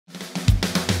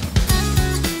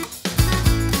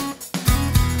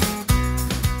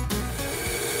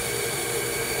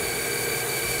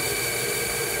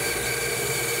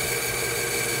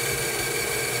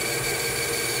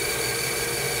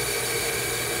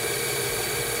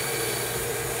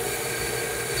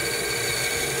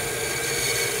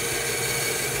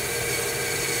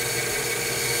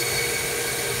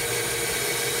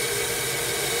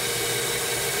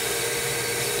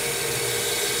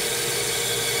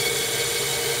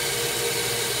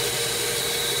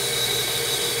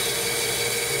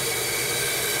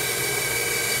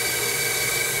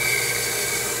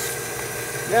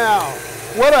Now,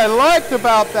 what I liked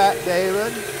about that,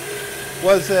 David,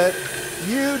 was that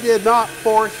you did not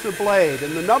force the blade.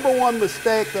 And the number one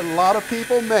mistake that a lot of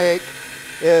people make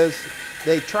is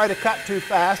they try to cut too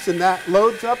fast, and that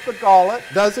loads up the gullet,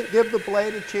 doesn't give the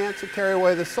blade a chance to carry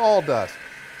away the sawdust.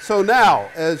 So now,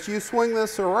 as you swing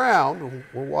this around,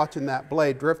 we're watching that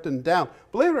blade drifting down.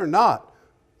 Believe it or not,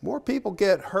 more people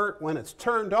get hurt when it's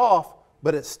turned off,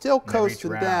 but it's still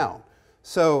coasting down.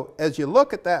 So as you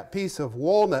look at that piece of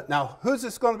walnut, now who's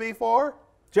this going to be for?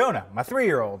 Jonah, my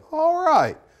 3-year-old. All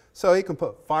right. So he can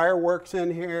put fireworks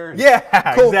in here. And yeah,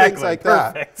 cool exactly. Things like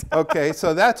Perfect. that. Okay,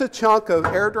 so that's a chunk of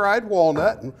air-dried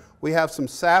walnut. And we have some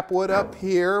sapwood up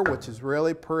here, which is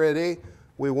really pretty.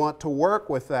 We want to work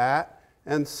with that.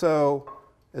 And so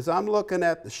as I'm looking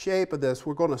at the shape of this,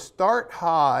 we're going to start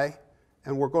high,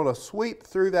 and we're going to sweep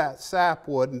through that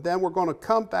sapwood, and then we're going to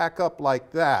come back up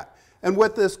like that. And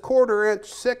with this 1/4-inch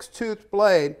 6-tooth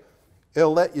blade,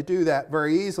 it'll let you do that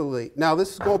very easily. Now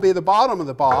this is going to be the bottom of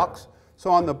the box. So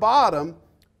on the bottom,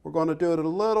 we're going to do it a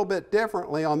little bit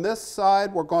differently. On this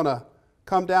side, we're going to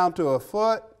come down to a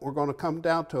foot. We're going to come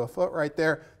down to a foot right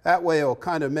there. That way it'll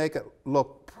kind of make it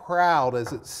look proud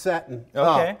as it's setting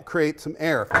up, create some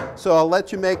air. So I'll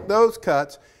let you make those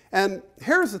cuts. And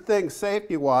here's the thing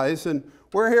safety-wise, and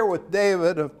we're here with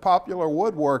David of Popular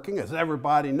Woodworking, as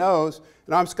everybody knows,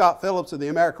 and I'm Scott Phillips of the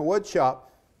American Wood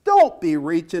Shop. Don't be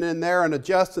reaching in there and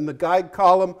adjusting the guide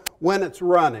column when it's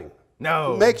running.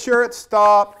 No. Make sure it's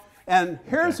stopped. And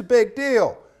here's the big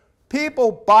deal.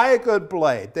 People buy a good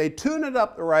blade, they tune it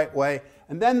up the right way,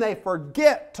 and then they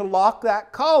forget to lock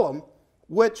that column,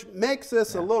 which makes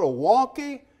this a little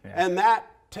wonky, and that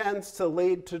tends to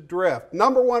lead to drift.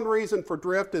 Number one reason for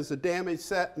drift is a damaged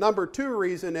set. Number two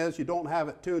reason is you don't have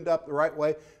it tuned up the right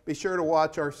way. Be sure to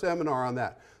watch our seminar on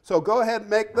that. So go ahead and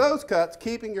make those cuts,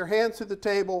 keeping your hands to the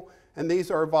table, and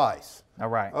these are vise. All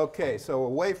right. Okay, so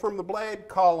away from the blade,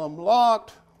 column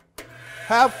locked.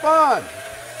 Have fun.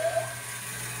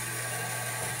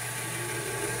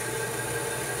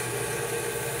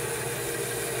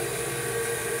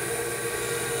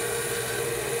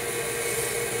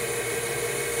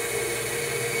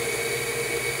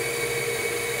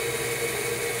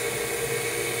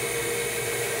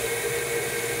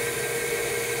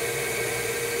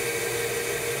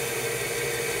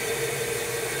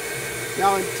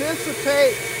 Now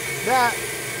anticipate that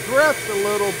drift a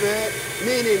little bit,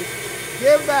 meaning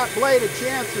give that blade a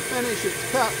chance to finish its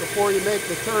cut before you make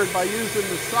the turn by using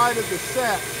the side of the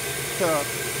set to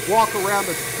walk around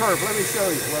the curve. Let me show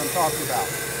you what I'm talking about.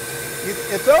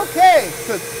 It's okay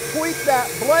to tweak that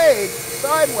blade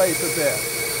sideways a bit.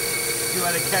 You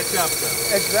want to catch up though.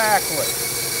 Exactly.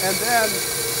 And then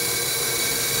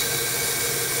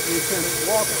you can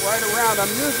walk it right around.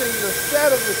 I'm using the set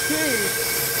of the key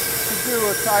to do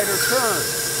a tighter turn.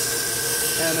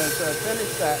 And as I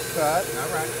finish that cut,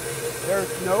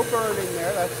 there's no burning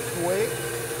there, that's sweet.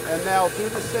 And now do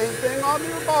the same thing on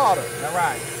your bottom. All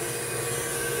right.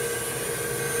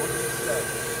 What do you say?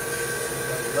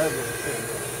 Level thing.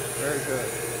 Very good.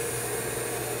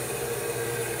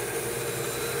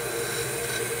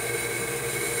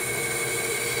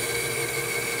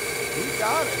 You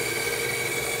got it.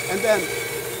 And then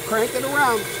crank it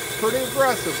around pretty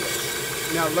aggressively.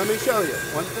 Now let me show you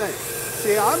one thing.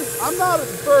 See, I'm not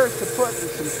adverse to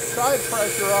putting some side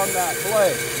pressure on that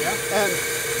blade. Yeah. And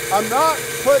I'm not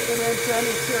putting it into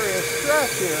any serious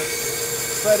stress here,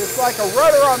 but it's like a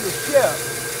rudder on the ship.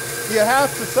 You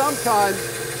have to sometimes,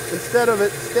 instead of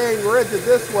it staying rigid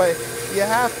this way, you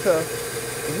have to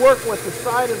work with the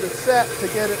side of the set to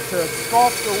get it to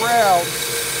sculpt around.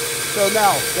 So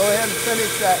now, go ahead and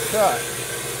finish that cut.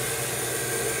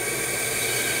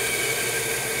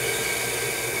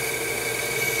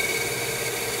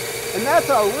 And that's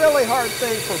a really hard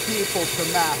thing for people to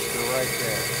master right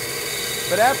there.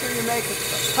 But after you make a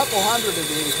couple hundred of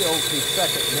these, it'll be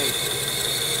second nature.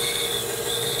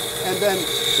 And then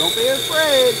don't be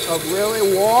afraid of really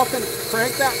walking,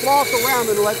 crank that block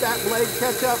around and let that blade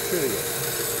catch up to you.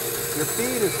 Your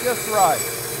feet is just right.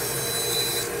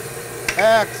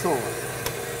 Excellent.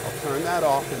 I'll turn that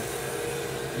off. And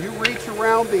you reach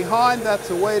around behind, that's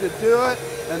the way to do it.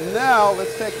 And now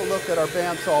let's take a look at our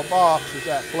bandsaw box as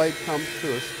that blade comes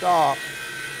to a stop.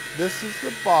 This is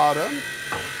the bottom.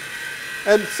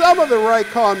 And some of the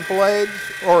Raycon blades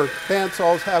or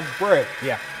bandsaws have brake.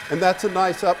 Yeah. And that's a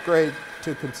nice upgrade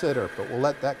to consider, but we'll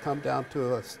let that come down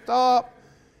to a stop.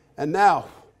 And now,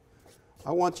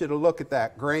 I want you to look at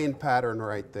that grain pattern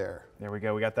right there. There we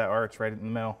go, we got that arch right in the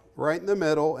middle. Right in the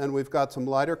middle, and we've got some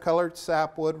lighter colored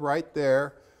sapwood right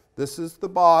there. This is the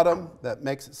bottom that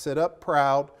makes it sit up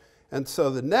proud. And so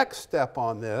the next step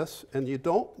on this, and you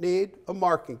don't need a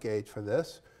marking gauge for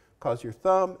this, because your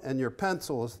thumb and your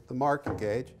pencil is the marking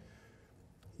gauge.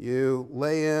 You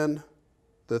lay in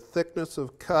the thickness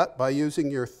of cut by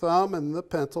using your thumb and the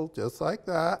pencil, just like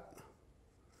that.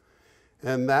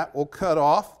 And that will cut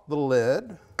off the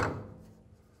lid.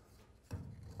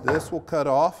 This will cut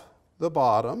off the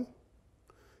bottom.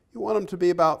 You want them to be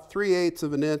about 3/8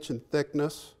 of an inch in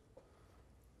thickness.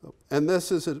 And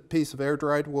this is a piece of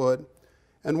air-dried wood.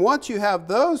 And once you have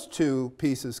those two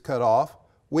pieces cut off,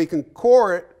 we can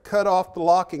core it, cut off the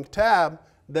locking tab,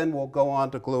 then we'll go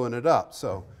on to gluing it up.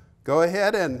 So go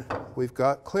ahead, and we've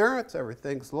got clearance,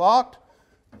 everything's locked.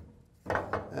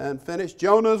 And finish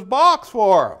Jonah's box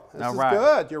for him. This is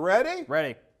good. You ready?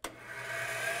 Ready.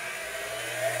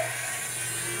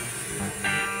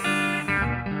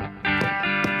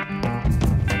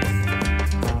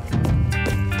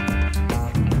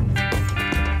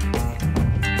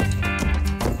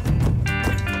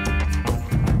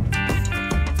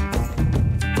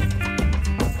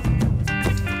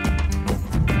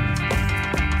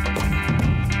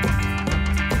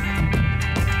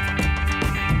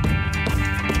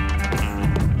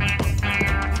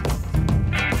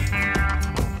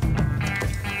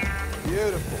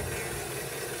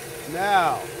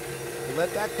 Now,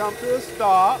 let that come to a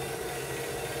stop,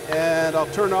 and I'll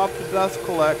turn off the dust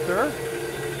collector.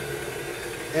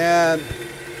 And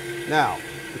now,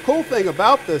 the cool thing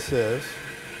about this is,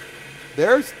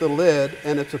 there's the lid,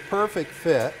 and it's a perfect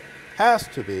fit, has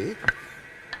to be.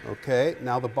 Okay,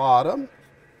 now the bottom,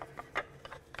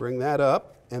 bring that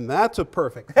up, and that's a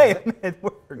perfect fit. Hey, it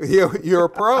works. You're a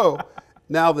pro.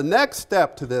 Now the next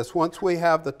step to this, once we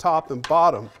have the top and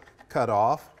bottom cut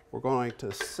off, we're going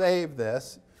to save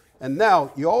this. And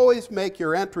now you always make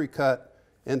your entry cut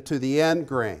into the end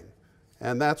grain.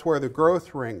 And that's where the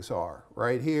growth rings are,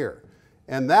 right here.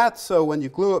 And that's so when you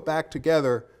glue it back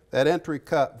together, that entry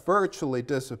cut virtually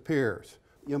disappears.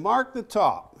 You mark the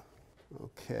top.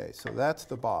 Okay, so that's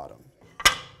the bottom.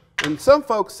 And some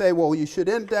folks say, well, you should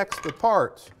index the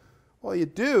parts. Well, you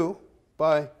do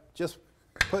by just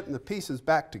putting the pieces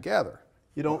back together.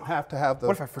 You don't have to have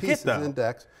the pieces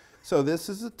indexed. So this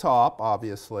is the top,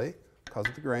 obviously, because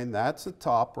of the grain. That's the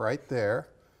top right there.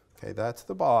 Okay, that's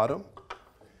the bottom.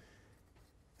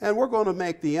 And we're going to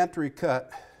make the entry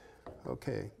cut.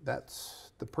 Okay,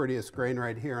 that's the prettiest grain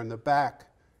right here in the back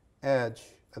edge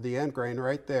of the end grain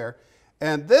right there.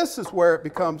 And this is where it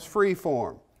becomes free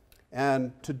form.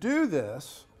 And to do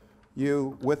this,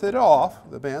 you, with it off,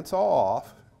 the bandsaw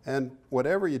off, and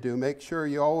whatever you do, make sure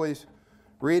you always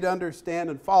read, understand,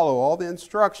 and follow all the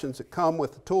instructions that come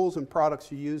with the tools and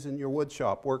products you use in your wood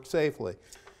shop. Work safely.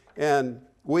 And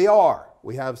we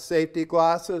have safety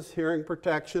glasses, hearing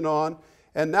protection on.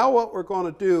 And now what we're going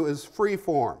to do is free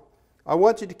form. I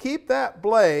want you to keep that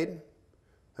blade.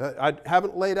 I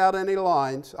haven't laid out any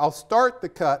lines. I'll start the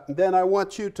cut, and then I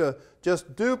want you to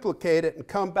just duplicate it and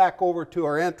come back over to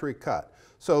our entry cut.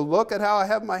 So look at how I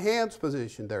have my hands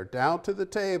positioned there, down to the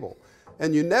table.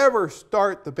 And you never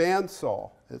start the bandsaw.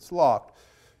 It's locked.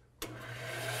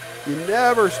 You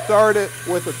never start it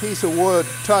with a piece of wood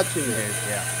touching it.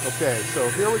 Yeah. Okay, so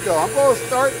here we go. I'm going to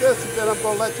start this, and then I'm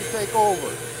going to let you take over.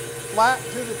 Flat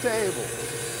to the table.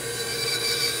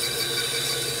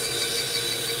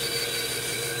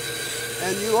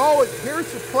 And you always,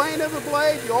 here's the plane of the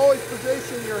blade. You always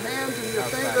position your hands and your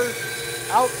fingers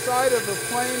outside of the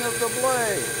plane of the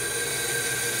blade.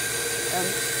 And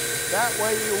that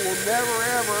way you will never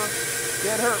ever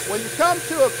get hurt. When you come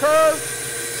to a curve,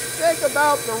 think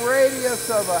about the radius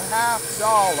of a $50.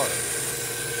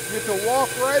 You can walk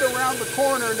right around the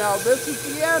corner. Now this is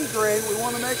the end grain. We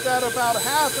want to make that about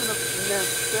 1/2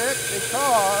 inch thick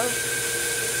because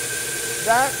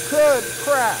that could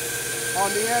crack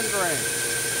on the end grain.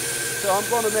 So I'm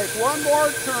going to make one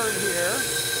more turn here.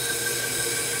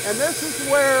 And this is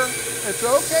where it's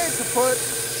okay to put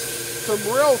some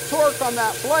real torque on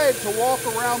that blade to walk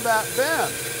around that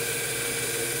bend.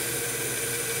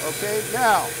 Okay,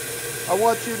 now I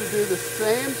want you to do the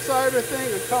same side of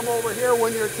thing and come over here.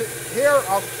 When you're here,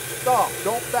 I'll stop.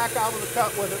 Don't back out of the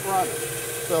cut with it running.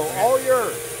 So all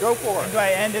yours. Go for it. And do I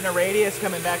end in a radius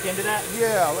coming back into that?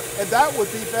 Yeah, and that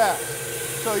would be best.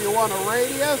 So you want a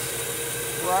radius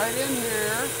right in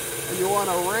here, and you want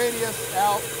a radius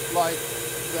out like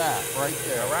that, right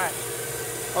there. All right.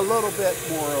 A little bit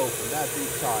more open, that'd be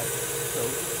tight. So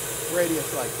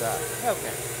radius like that.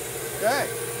 Okay. Okay.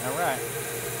 All right.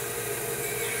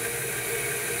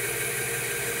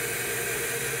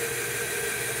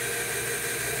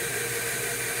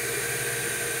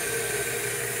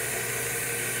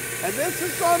 And this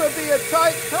is going to be a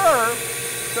tight curve,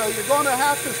 So you're going to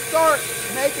have to start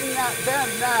making that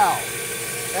bend now.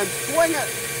 And swing it.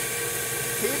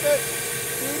 Keep it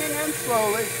feeding in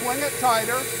slowly. Swing it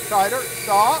tighter, tighter.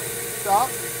 Stop, stop.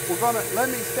 We're going to, let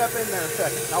me step in there a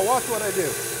second. Now watch what I do.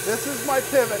 This is my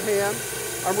pivot hand.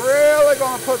 I'm really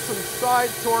going to put some side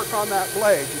torque on that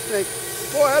blade. You think,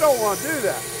 boy, I don't want to do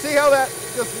that. See how that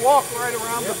just walked right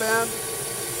around the bend?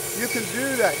 You can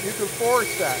do that. You can force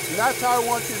that. And that's how I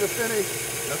want you to finish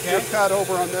your cut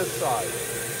over on this side.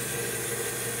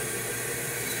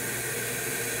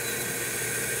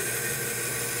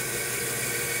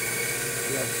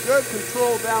 You have good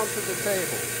control down to the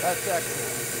table. That's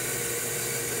excellent.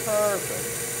 Perfect.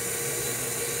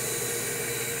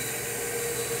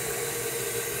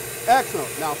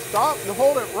 Excellent. Now stop and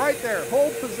hold it right there.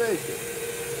 Hold position.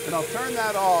 And I'll turn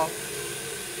that off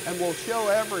and we'll show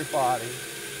everybody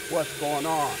what's going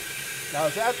on. Now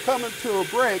as that's coming to a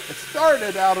break, it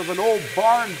started out of an old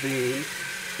barn beam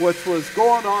which was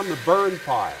going on the burn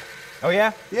pile. Oh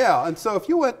yeah? Yeah, and so if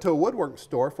you went to a woodworking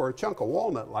store for a chunk of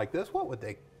walnut like this, what would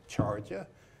they charge you?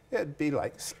 It'd be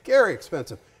like scary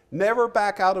expensive. Never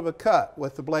back out of a cut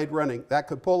with the blade running. That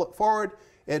could pull it forward.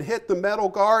 It hit the metal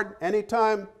guard.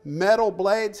 Anytime metal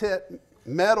blades hit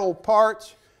metal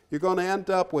parts, you're going to end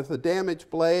up with a damaged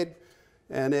blade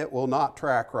and it will not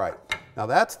track right. Now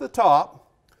that's the top.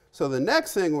 So the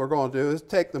next thing we're going to do is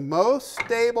take the most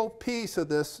stable piece of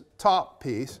this top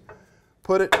piece,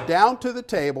 put it down to the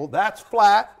table. That's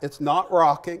flat. It's not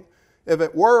rocking. If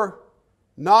it were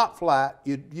not flat,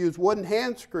 you'd use wooden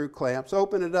hand screw clamps,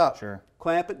 open it up,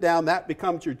 clamp it down. That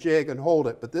becomes your jig and hold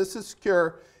it. But this is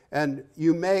secure. And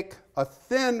you make a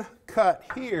thin cut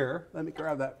here. Let me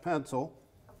grab that pencil,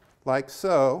 like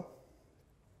so.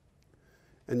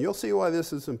 And you'll see why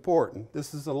this is important.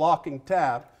 This is a locking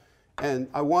tab. And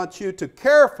I want you to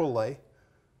carefully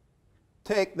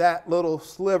take that little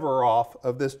sliver off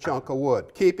of this chunk of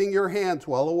wood, keeping your hands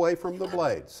well away from the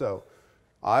blade. So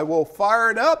I will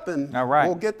fire it up and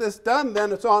we'll get this done.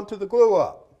 Then it's on to the glue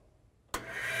up.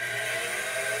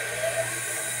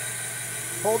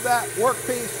 Hold that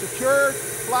workpiece secured,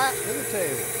 flat to the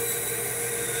table.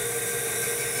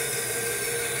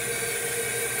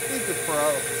 He's a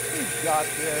pro. He's got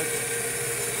this.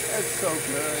 It's so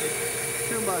good.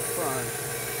 Too much fun.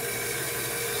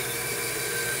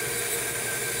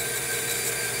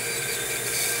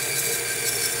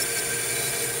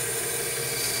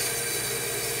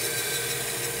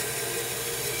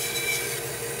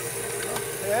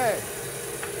 Okay.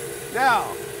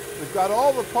 Now, we've got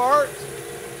all the parts.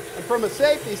 And from a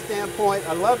safety standpoint,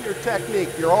 I love your technique.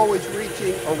 You're always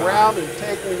reaching around and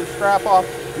taking the strap off.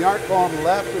 You aren't going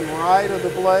left and right of the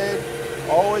blade.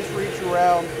 Always reach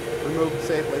around, remove it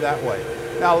safely that way.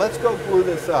 Now let's go glue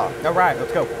this up. All right,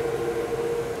 let's go.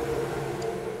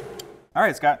 All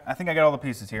right, Scott, I think I got all the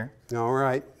pieces here. All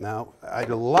right, now I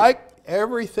like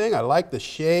everything. I like the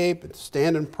shape. It's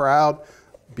standing proud.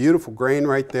 Beautiful grain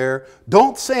right there.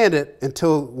 Don't sand it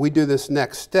until we do this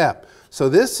next step. So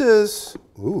this is,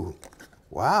 ooh,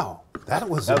 wow, that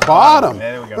was the bottom.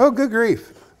 Yeah, there we go. Oh, good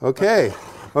grief. Okay,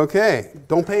 okay.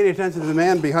 Don't pay any attention to the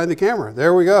man behind the camera.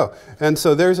 There we go. And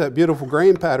so there's that beautiful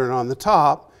grain pattern on the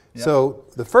top. Yep. So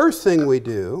the first thing we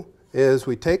do is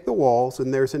we take the walls,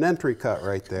 and there's an entry cut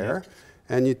right there. Yep.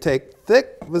 And you take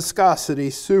thick viscosity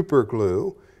super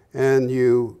glue, and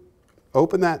you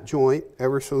open that joint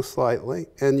ever so slightly,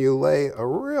 and you lay a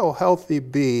real healthy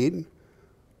bead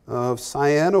of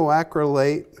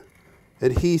cyanoacrylate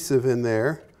adhesive in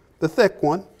there, the thick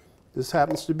one. This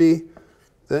happens to be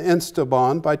the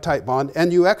Instabond by Type Bond,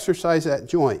 and you exercise that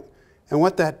joint. And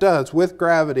what that does with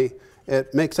gravity,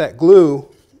 it makes that glue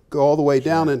go all the way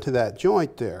down into that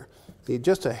joint there. Need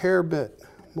just a hair bit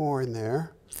more in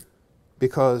there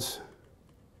because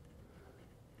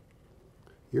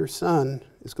your son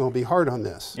is going to be hard on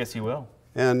this. Yes, he will.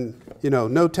 And, you know,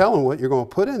 no telling what you're going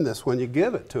to put in this when you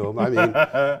give it to him. I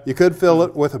mean, you could fill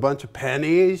it with a bunch of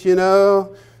pennies, you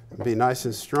know, it'd be nice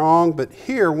and strong. But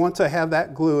here, once I have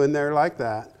that glue in there like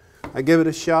that, I give it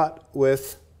a shot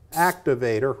with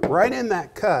activator right in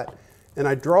that cut, and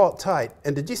I draw it tight.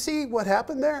 And did you see what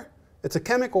happened there? It's a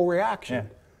chemical reaction.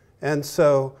 Yeah. And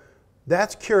so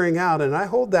that's curing out, and I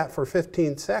hold that for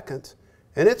 15 seconds.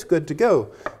 And it's good to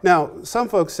go. Now, some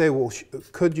folks say, well,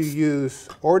 could you use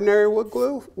ordinary wood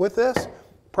glue with this?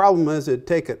 Problem is, it'd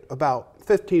take it about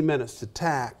 15 minutes to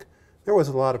tack. There was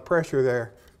a lot of pressure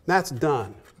there. That's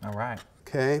done. All right.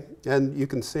 Okay, and you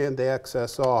can sand the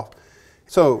excess off.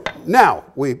 So now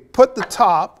we put the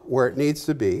top where it needs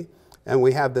to be, and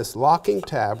we have this locking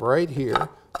tab right here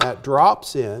that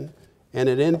drops in, and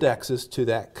it indexes to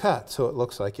that cut, so it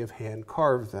looks like you've hand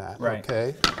carved that. Right.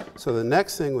 Okay. So the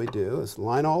next thing we do is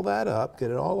line all that up,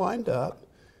 get it all lined up,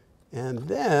 and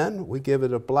then we give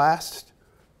it a blast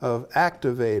of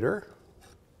activator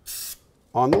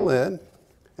on the lid,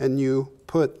 and you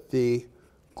put the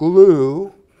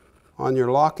glue on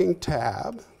your locking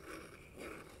tab,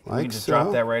 like you can just so.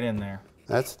 drop that right in there.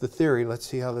 That's the theory. Let's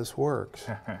see how this works.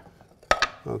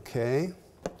 Okay.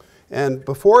 And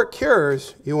before it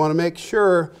cures, you want to make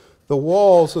sure the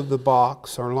walls of the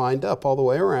box are lined up all the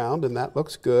way around, and that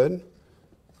looks good.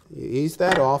 You ease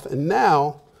that off, and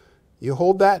now you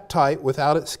hold that tight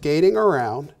without it skating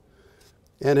around,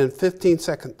 and in 15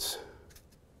 seconds,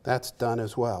 that's done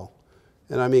as well.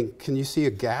 And I mean, can you see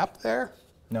a gap there?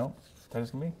 No, that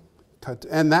is me.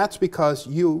 And that's because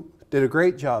you did a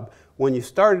great job. When you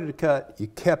started to cut, you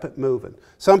kept it moving.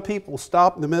 Some people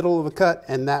stop in the middle of a cut,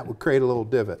 and that would create a little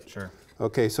divot. Sure.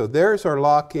 Okay, so there's our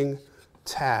locking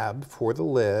tab for the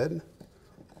lid.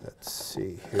 Let's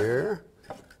see here.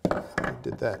 I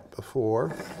did that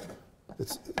before.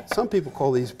 Some people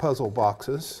call these puzzle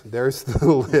boxes. There's the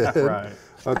lid. Right.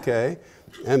 Okay,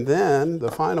 and then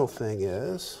the final thing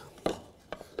is,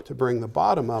 to bring the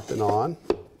bottom up and on,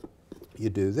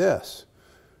 you do this.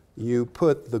 You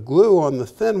put the glue on the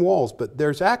thin walls, but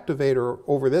there's activator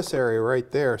over this area right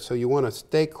there, so you want to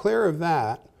stay clear of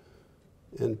that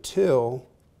until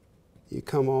you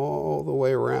come all the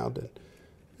way around it.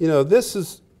 You know, this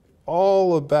is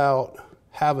all about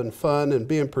having fun and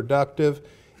being productive,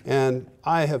 and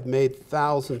I have made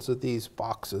thousands of these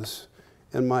boxes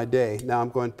in my day. Now I'm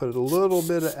going to put a little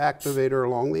bit of activator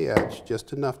along the edge,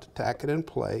 just enough to tack it in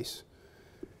place,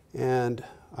 and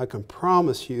I can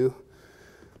promise you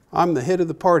I'm the hit of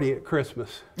the party at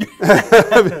Christmas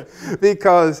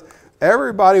because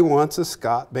everybody wants a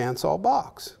Scott Bandsaw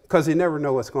box because you never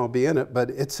know what's going to be in it,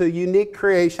 but it's a unique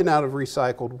creation out of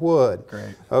recycled wood.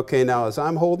 Great. Okay, now as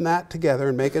I'm holding that together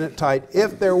and making it tight,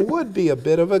 if there would be a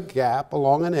bit of a gap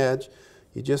along an edge,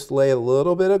 you just lay a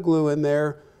little bit of glue in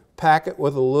there, pack it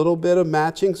with a little bit of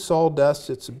matching sawdust.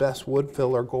 It's the best wood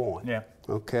filler going. Yeah.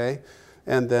 Okay,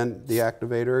 and then the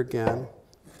activator again.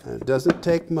 And it doesn't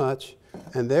take much.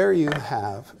 And there you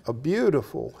have a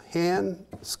beautiful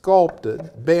hand-sculpted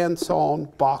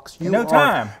bandsaw box. No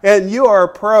time. And you are a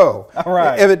pro. All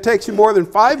right. If it takes you more than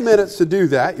 5 minutes to do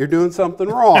that, you're doing something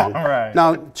wrong. All right.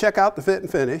 Now check out the fit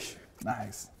and finish.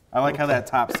 Nice. I like how that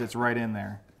top sits right in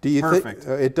there. Do you Perfect.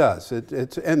 think it does?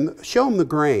 And show them the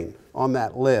grain on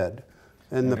that lid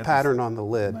and the pattern on the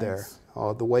lid there.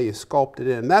 The way you sculpt it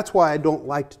in. That's why I don't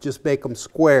like to just make them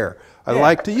square. I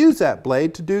like to use that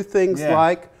blade to do things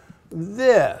like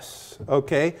this.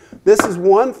 Okay, this is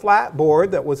one flat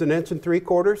board that was 1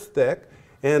 3/4 inches thick,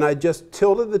 and I just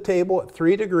tilted the table at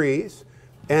 3 degrees,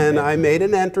 and I made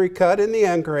an entry cut in the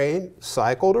end grain,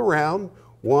 cycled around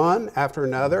one after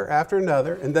another,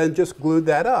 and then just glued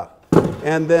that up.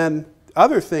 And then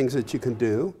other things that you can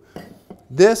do.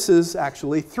 This is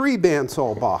actually 3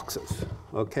 bandsaw boxes.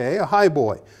 Okay, a high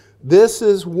boy. This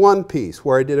is one piece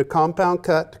where I did a compound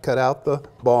cut to cut out the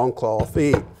ball and claw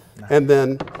feet. And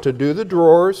then to do the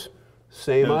drawers,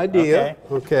 same idea.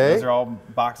 Okay. Those are all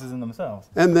boxes in themselves.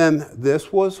 And then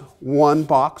this was one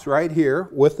box right here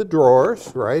with the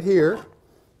drawers right here.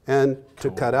 And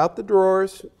to cut out the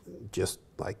drawers, just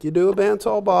like you do a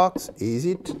bandsaw box,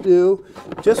 easy to do.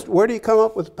 Just where do you come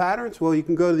up with patterns? Well, you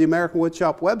can go to the American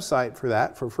Woodshop website for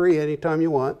that for free anytime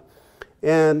you want.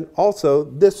 And also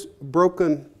this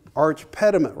broken arch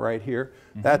pediment right here,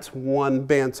 that's one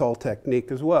bandsaw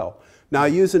technique as well. Now I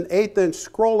use an 1/8 inch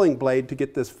scrolling blade to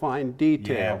get this fine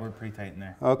detail. Yeah, we're pretty tight in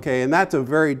there. Okay, and that's a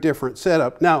very different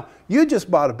setup. Now, you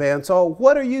just bought a bandsaw.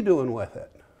 What are you doing with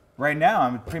it? Right now,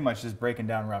 I'm pretty much just breaking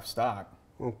down rough stock.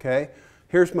 Okay,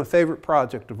 here's my favorite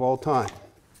project of all time.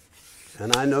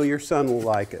 And I know your son will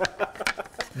like it.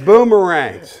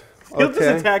 Boomerangs. He'll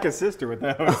just attack his sister with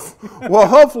those. Well,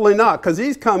 hopefully not, because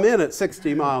he's come in at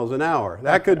 60 miles an hour.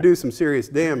 That could do some serious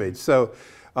damage. So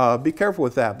be careful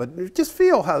with that. But just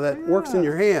feel how that works in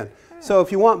your hand. So if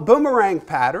you want boomerang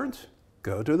patterns,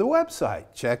 go to the website.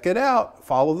 Check it out.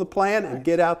 Follow the plan and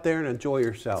get out there and enjoy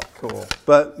yourself. Cool.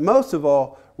 But most of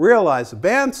all, realize a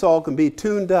bandsaw can be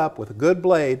tuned up with a good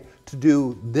blade to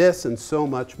do this and so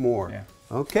much more. Yeah.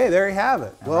 Okay, there you have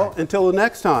it. Well, until the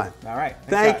next time. All right.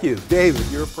 Thank you. David,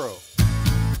 you're a pro.